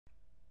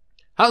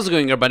How's it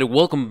going, everybody?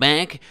 Welcome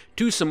back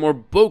to some more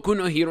Boku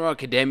no Hero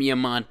Academia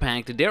mod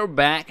pack. Today we're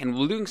back and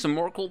we're doing some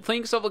more cool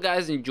things. So, you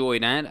guys enjoy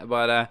that.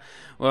 But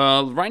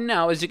well, right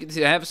now, as you can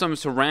see, I have some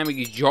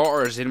ceramic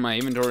jars in my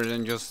inventory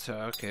and just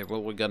okay.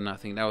 Well, we got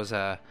nothing. That was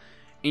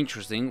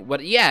interesting.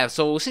 But yeah,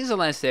 so since the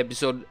last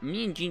episode,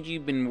 me and Gingy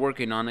have been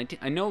working on it.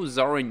 I know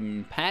Zara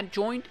and Pat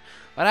joined,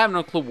 but I have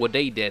no clue what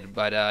they did.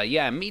 But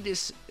yeah, I made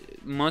this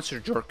monster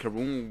jerky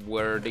room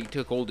where they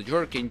took all the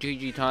jerky, and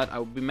Gigi thought I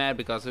would be mad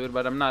because of it,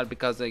 but I'm not,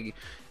 because I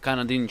kind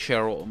of didn't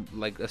share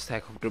like a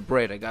stack of the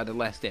bread I got the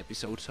last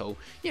episode, so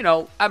you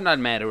know, I'm not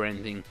mad or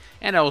anything.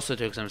 And I also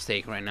took some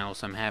steak right now,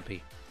 so I'm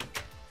happy.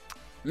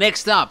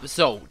 Next up,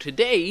 so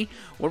today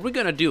what we're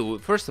gonna do,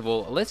 first of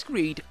all, let's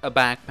create a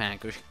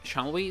backpack,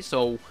 shall we?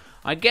 So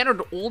I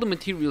gathered all the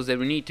materials that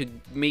we need to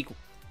make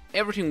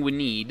everything we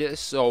need,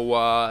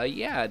 so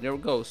yeah, there we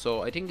go.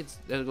 So I think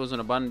that goes on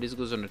the bottom, this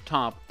goes on the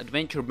top.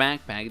 Adventure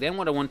backpack. Then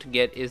what I want to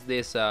get is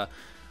this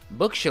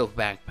bookshelf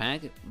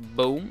backpack.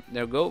 Boom,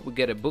 there we go. We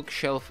get a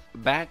bookshelf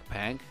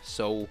backpack.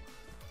 So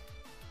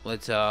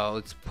let's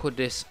put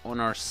this on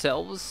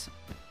ourselves.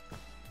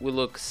 We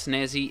look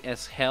snazzy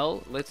as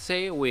hell. Let's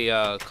say we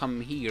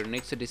come here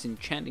next to this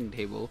enchanting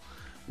table.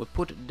 We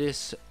put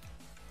this.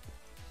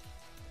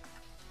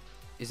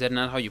 Is that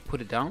not how you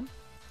put it down?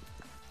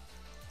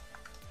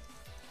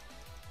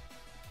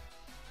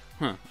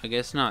 Huh, I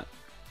guess not.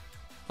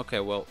 Okay,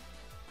 well,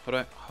 how do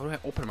I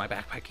open my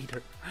backpack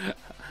either?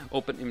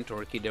 Open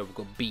inventory key, there we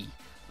go, B.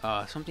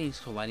 Something's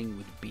colliding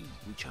with B,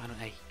 which I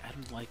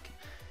don't like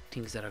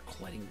things that are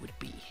colliding with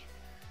B.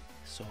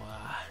 So,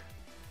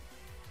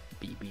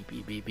 B,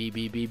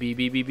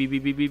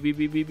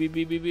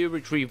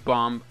 retrieve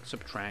bomb,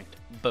 subtract,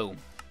 boom.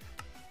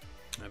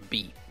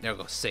 B, there we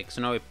go, 6.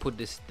 So now we put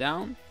this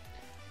down.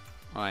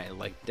 Alright,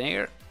 like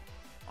there.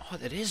 Oh,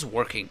 that is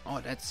working.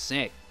 Oh, that's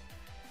sick.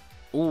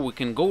 Oh, we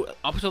can go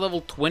up to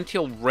level 20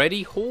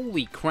 already?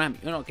 Holy crap.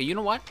 You know, okay, you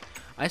know what?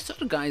 I saw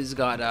the guys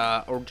got,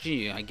 or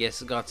gee, I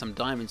guess got some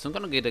diamonds. So I'm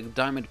gonna get a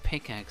diamond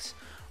pickaxe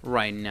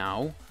right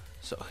now.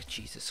 So, oh,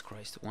 Jesus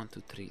Christ. 1,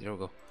 2, 3. There we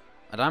go.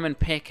 A diamond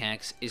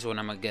pickaxe is what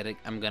I'm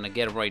gonna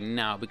get right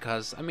now,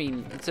 because, I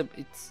mean, it's a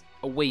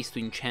waste to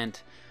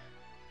enchant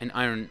an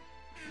iron.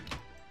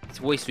 It's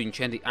a waste to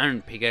enchant the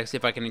iron pickaxe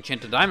if I can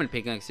enchant a diamond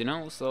pickaxe, you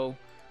know? So,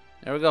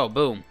 there we go.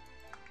 Boom.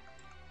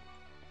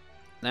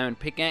 Diamond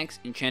pickaxe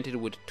enchanted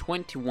with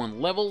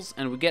 21 levels,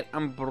 and we get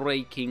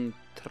Unbreaking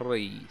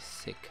 3.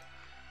 Sick.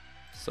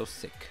 So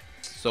sick.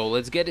 So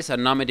let's get this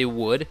anonymity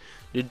wood,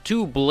 the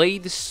 2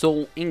 blade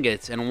soul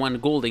ingots, and 1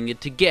 gold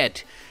ingot to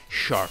get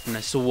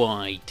sharpness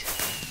white.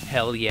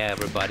 Hell yeah,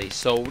 everybody.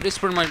 So this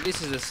pretty much,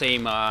 this is the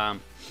same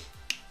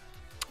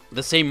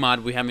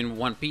mod we have in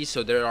One Piece.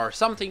 So there are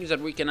some things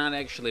that we cannot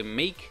actually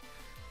make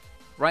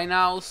right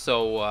now,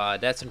 so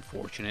that's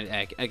unfortunate.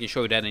 I can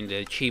show you that in the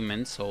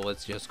achievements. So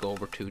let's just go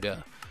over to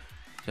the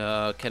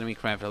Academy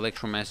Craft,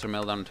 Electromaster,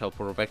 Meltdown,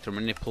 Teleporter, Vector,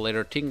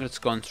 Manipulator, Tinker's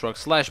Construct,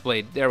 Slash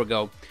Blade. There we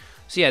go.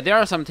 So yeah, there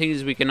are some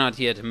things we cannot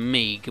yet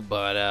make,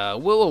 but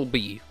we will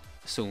be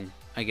soon,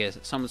 I guess.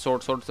 Some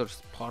sort of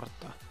Sparta.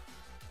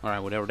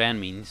 Alright, whatever that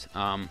means.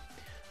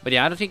 But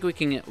yeah, I don't think we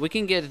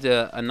can get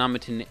the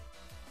anonymity.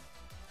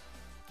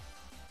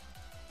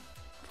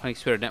 Funny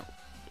Spirit,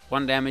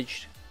 1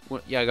 damaged.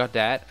 Yeah, I got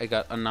that. I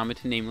got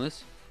anonymity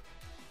nameless.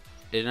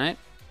 Didn't I?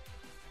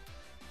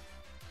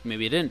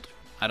 Maybe I didn't.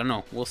 I don't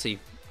know. We'll see.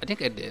 I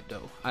think I did,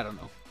 though. I don't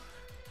know.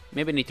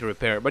 Maybe I need to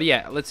repair it. But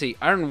yeah, let's see.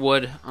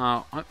 Ironwood.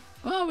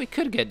 Well, we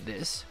could get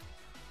this.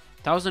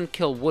 1000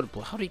 kill wood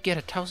blade. How do you get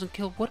a 1000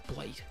 kill wood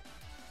blade?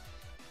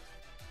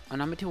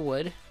 Anonymity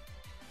wood.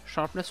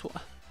 Sharpness.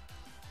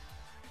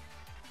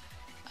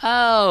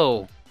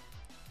 Oh.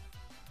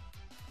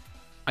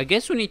 I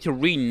guess we need to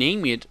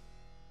rename it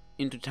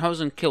into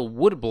 1000 kill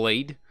wood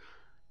blade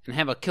and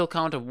have a kill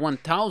count of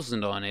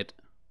 1000 on it.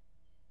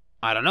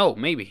 I don't know,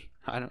 maybe.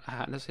 I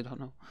honestly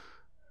don't know.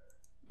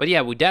 But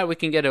yeah, with that we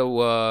can get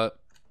a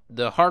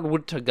the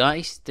hardwood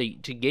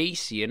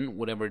Tagasian,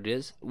 whatever it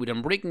is, with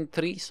Unbreaking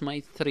 3,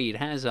 Smite 3. It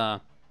has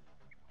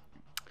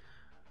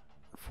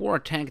 4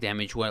 attack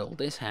damage. Well,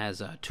 this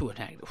has 2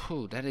 attack.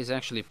 Whew, that is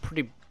actually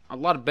a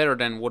lot better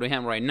than what we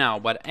have right now.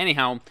 But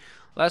anyhow,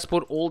 let's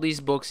put all these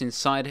books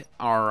inside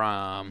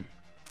our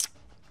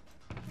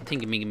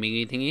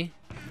thingy.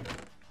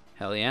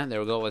 Hell yeah, there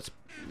we go. Let's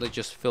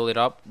just fill it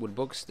up with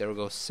books. There we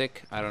go.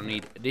 Sick. I don't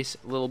need these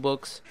little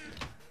books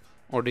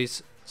or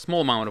this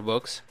small amount of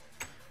books.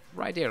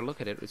 Right there, look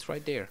at it. It's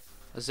right there.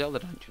 A Zelda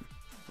dungeon.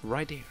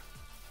 Right there.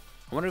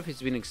 I wonder if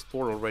it's been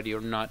explored already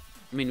or not.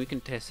 I mean, we can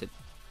test it.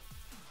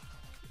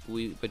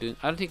 I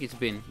don't think it's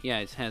been. Yeah,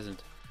 it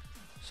hasn't.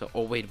 So,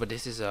 oh wait, but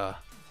this is the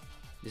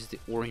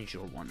orange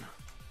one.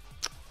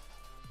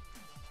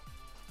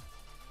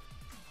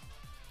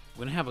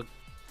 We don't have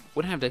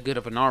that good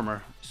of an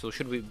armor, so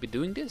should we be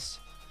doing this?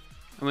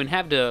 I mean,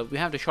 we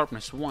have the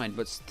sharpness 1,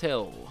 but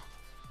still.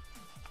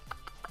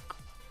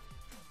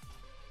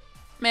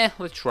 Meh,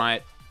 let's try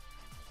it.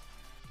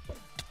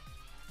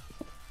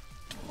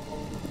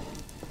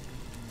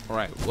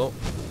 Alright, well,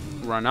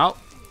 run out.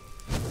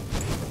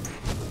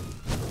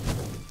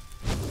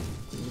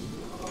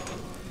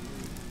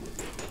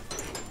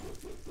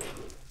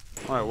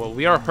 Alright, well,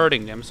 we are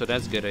hurting them, so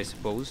that's good, I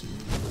suppose.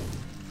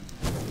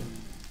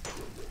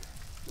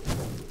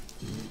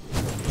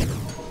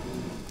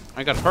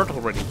 I got hurt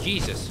already,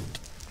 Jesus.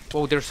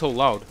 Oh, they're so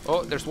loud.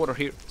 Oh, there's water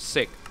here.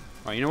 Sick.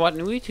 Alright, you know what?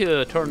 We need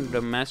to turn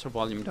the master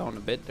volume down a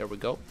bit. There we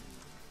go.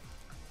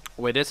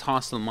 Wait, that's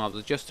hostile mobs.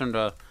 Let's just turn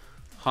the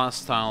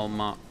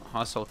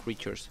hostile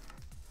creatures.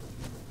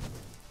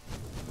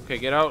 Okay,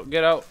 get out,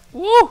 get out.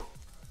 Woo!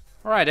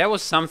 Alright, that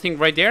was something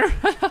right there.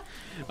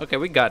 Okay,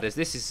 we got this.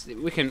 This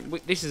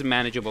is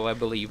manageable, I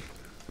believe.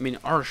 I mean,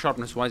 our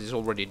sharpness wise is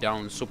already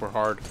down super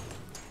hard.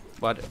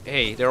 But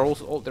hey, they're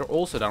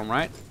also down,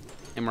 right?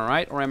 Am I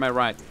right or am I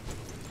right?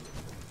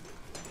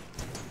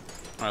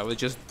 Alright,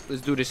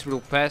 let's do this real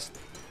fast.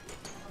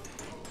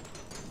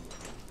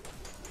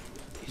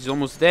 He's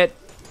almost dead.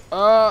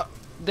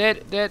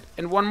 Dead,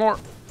 and one more.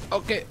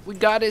 Okay, we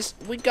got this.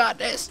 We got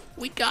this.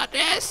 We got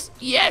this.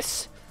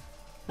 Yes,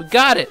 we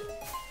got it.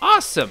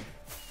 Awesome.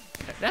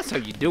 That's how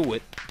you do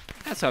it.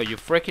 That's how you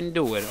freaking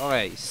do it.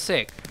 Alright,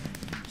 sick.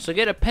 So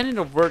get a pendant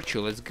of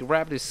virtue. Let's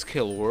grab this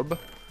skill orb.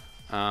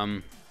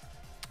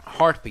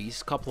 Heart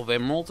piece, couple of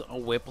emeralds, a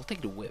whip. I'll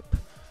take the whip.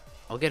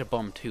 I'll get a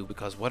bomb too,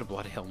 because what the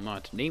bloody hell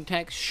not? Name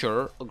tag,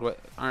 sure.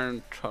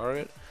 Iron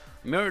turret.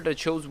 Mirror that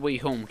shows way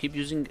home. Keep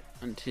using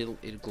until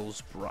it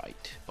glows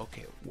bright.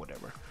 Okay,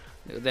 whatever.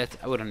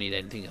 I wouldn't need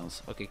anything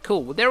else. Okay,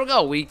 cool. Well, there we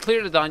go. We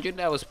cleared the dungeon.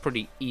 That was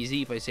pretty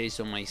easy, if I say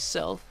so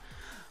myself.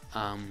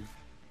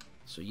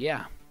 So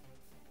yeah.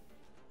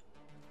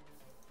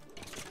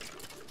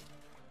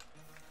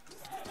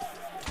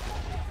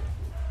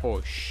 Oh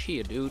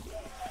shit, dude.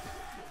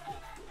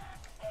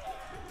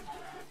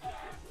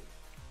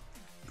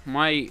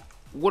 My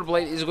wood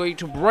blade is going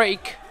to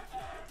break.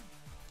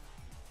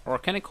 Or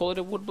can I call it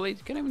a wood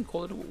blade? Can I even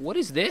call it a... What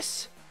is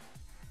this?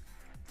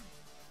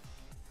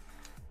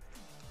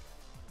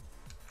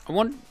 I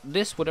want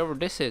this, whatever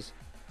this is.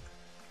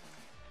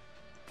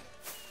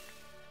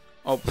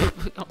 Oh,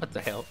 what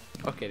the hell?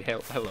 Okay,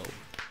 hello.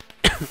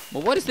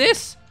 Well, what is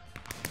this?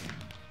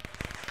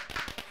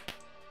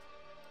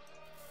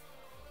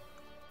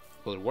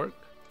 Will it work?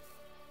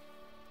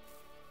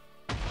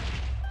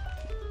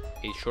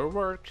 It sure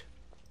worked.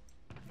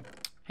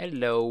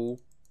 Hello.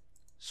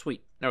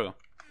 Sweet. There we go.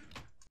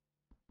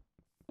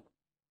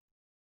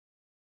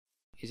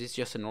 Is this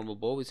just a normal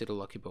bow? Is it a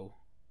lucky bow?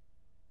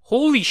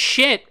 Holy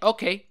shit!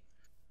 Okay.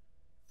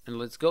 And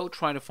let's go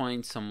try to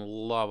find some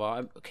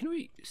lava. Can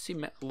we see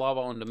lava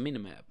on the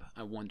minimap?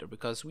 I wonder,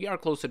 because we are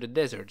close to the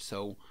desert,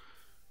 so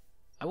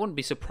I wouldn't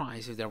be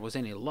surprised if there was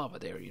any lava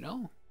there, you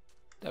know?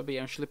 That'd be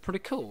actually pretty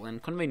cool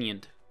and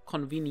convenient.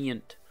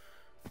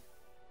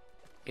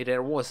 If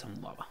there was some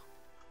lava.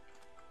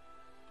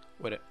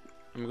 Wait,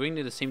 I'm going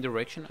in the same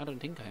direction? I don't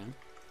think I am.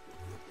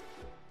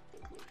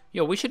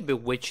 Yo, we should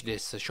bewitch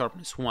this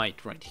sharpness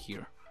white right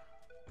here.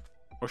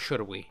 Or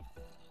should we?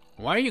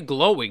 Why are you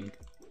glowing?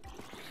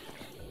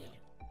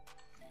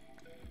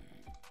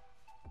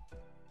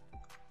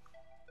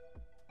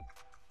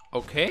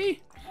 Okay.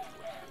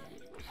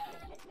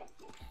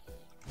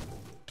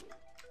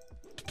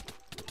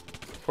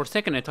 For a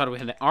second I thought we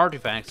had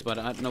artifacts,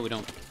 but no we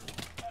don't.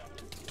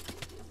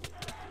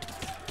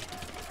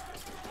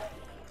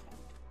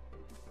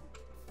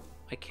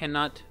 I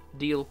cannot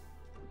deal.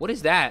 What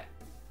is that?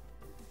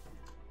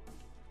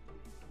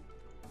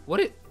 What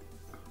it?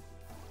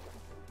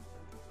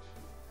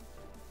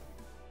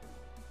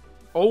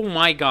 Oh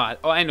my god.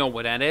 Oh, I know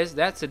what that is.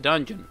 That's a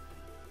dungeon.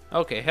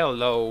 Okay,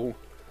 hello.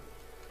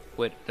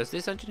 Wait, does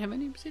this dungeon have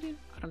any obsidian?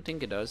 I don't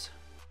think it does.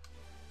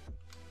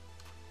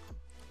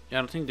 Yeah,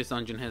 I don't think this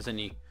dungeon has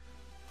any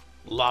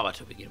lava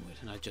to begin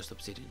with, not just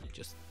obsidian.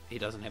 It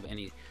doesn't have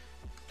any.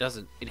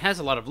 It has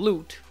a lot of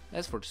loot,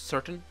 that's for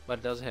certain, but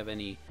it doesn't have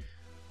any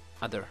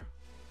other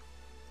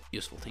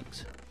useful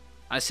things.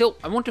 I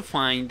want to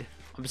find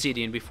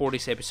obsidian before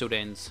this episode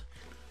ends.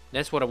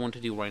 That's what I want to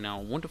do right now.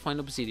 I want to find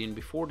obsidian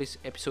before this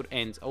episode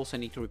ends. Also, I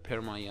need to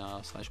repair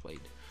my slash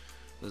blade.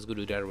 Let's go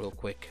do that real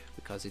quick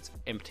because it's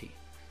empty.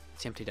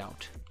 It's emptied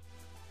out.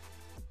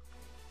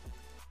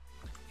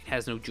 It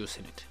has no juice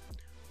in it.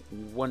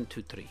 1,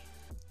 2, 3.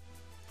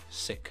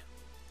 Sick.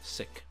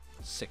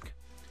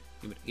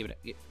 Give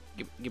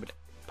it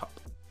a pop.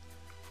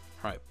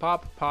 Alright,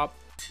 pop.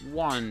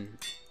 1,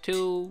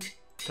 2,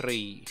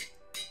 3.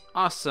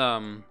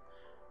 Awesome.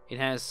 It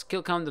has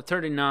skill count of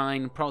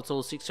 39, proud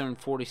soul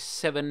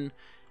 647,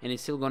 and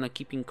it's still gonna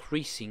keep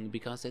increasing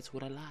because that's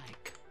what I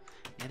like.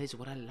 That is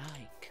what I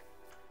like.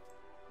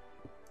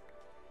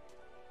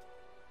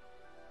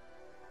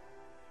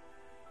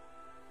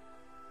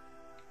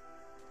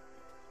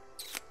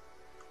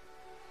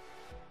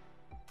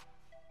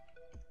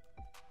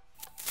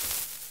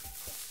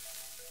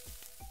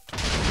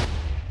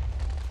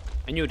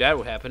 I knew that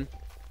would happen.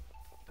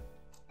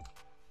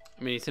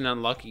 I mean, it's an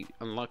unlucky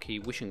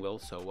wishing well,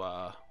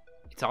 so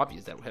it's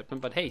obvious that would happen.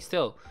 But hey,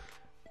 still,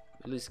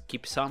 at least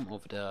keep some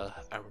of the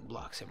iron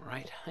blocks. Am I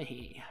right?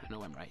 Hey, I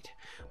know I'm right.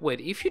 Wait,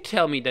 if you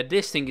tell me that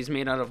this thing is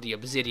made out of the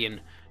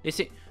obsidian,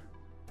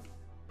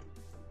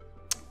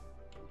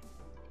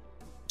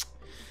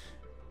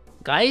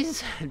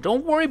 Guys,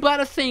 don't worry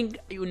about a thing.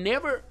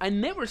 I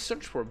never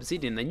searched for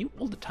obsidian. I knew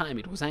all the time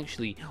it was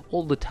actually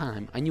all the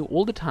time. I knew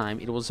all the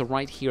time it was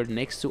right here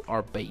next to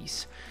our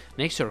base,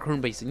 next to our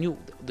current base. I knew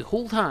the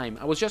whole time.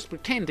 I was just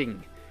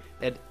pretending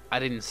that I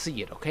didn't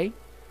see it. Okay.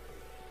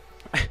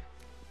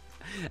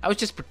 I was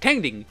just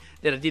pretending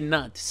that I did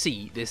not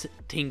see this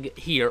thing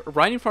here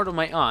right in front of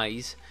my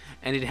eyes,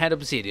 and it had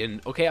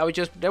obsidian. Okay,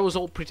 that was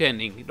all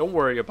pretending. Don't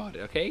worry about it.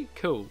 Okay,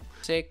 cool.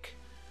 Sick.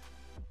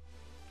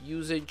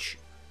 Usage.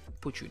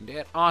 Put you in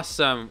there.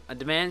 Awesome.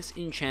 Advanced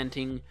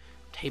enchanting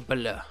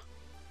table.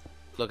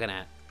 Look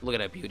at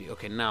that beauty.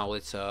 Okay, now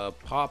let's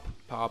pop.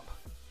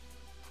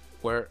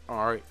 Where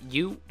are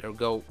you? There we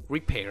go.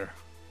 Repair.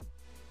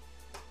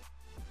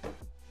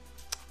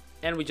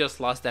 And we just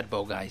lost that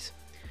bow, guys.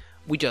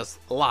 We just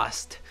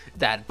lost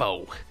that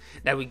bow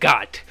that we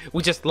got.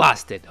 We just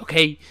lost it,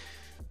 okay?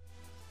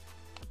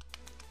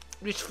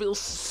 Which feels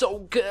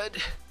so good.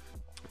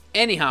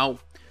 Anyhow,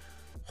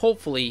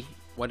 hopefully,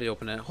 why did I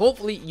open it?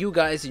 Hopefully you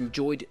guys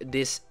enjoyed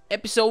this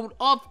episode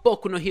of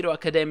Boku no Hero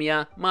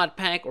Academia mod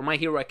pack, or My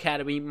Hero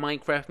Academy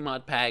Minecraft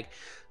mod pack.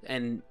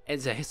 And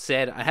as I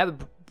said, I have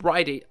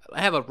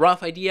a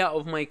rough idea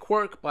of my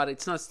quirk, but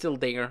it's not still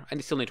there. I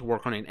still need to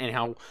work on it.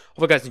 Anyhow,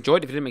 hope you guys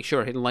enjoyed. If you did, make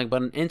sure to hit the like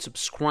button and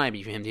subscribe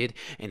if you haven't did.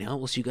 And I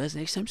will see you guys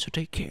next time, so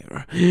take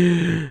care.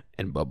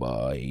 And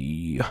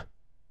bye-bye.